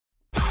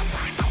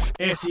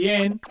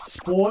SEN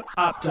Sport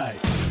Update.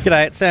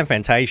 G'day, it's Sam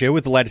Fantasia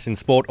with the latest in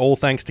sport, all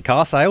thanks to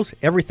car sales,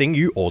 everything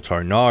you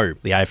auto know.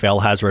 The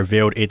AFL has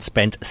revealed it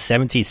spent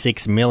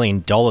 $76 million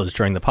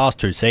during the past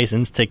 2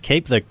 seasons to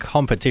keep the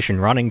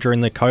competition running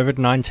during the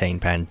COVID-19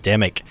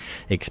 pandemic.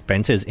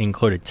 Expenses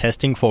included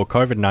testing for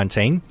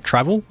COVID-19,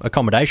 travel,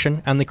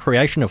 accommodation, and the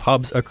creation of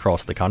hubs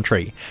across the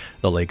country.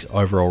 The league's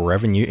overall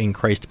revenue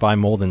increased by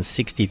more than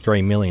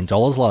 $63 million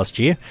last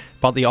year,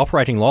 but the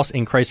operating loss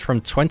increased from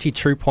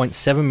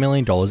 $22.7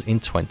 million in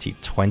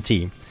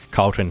 2020.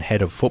 Carlton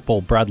head of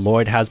football Brad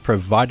Lloyd has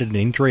provided an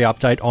injury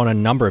update on a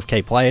number of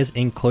key players,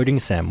 including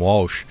Sam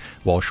Walsh.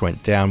 Walsh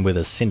went down with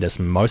a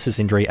syndesmosis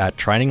injury at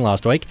training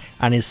last week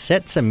and is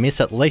set to miss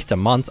at least a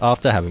month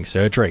after having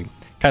surgery.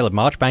 Caleb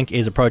Marchbank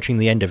is approaching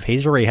the end of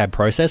his rehab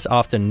process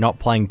after not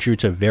playing due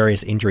to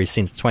various injuries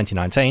since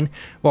 2019,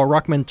 while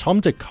ruckman Tom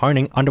de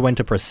Koning underwent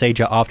a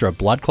procedure after a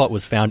blood clot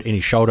was found in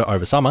his shoulder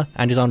over summer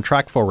and is on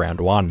track for round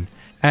 1.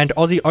 And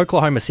Aussie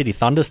Oklahoma City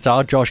Thunder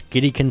star Josh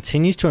Giddey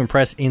continues to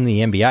impress in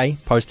the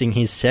NBA, posting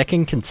his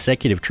second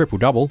consecutive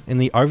triple-double in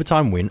the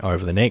overtime win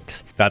over the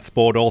Knicks. That's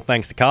sport, all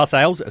thanks to car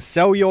sales.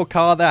 Sell your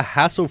car the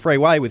hassle-free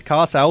way with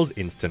car sales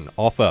instant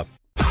offer.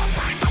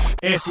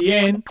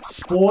 SEN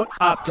Sport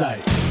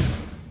Update.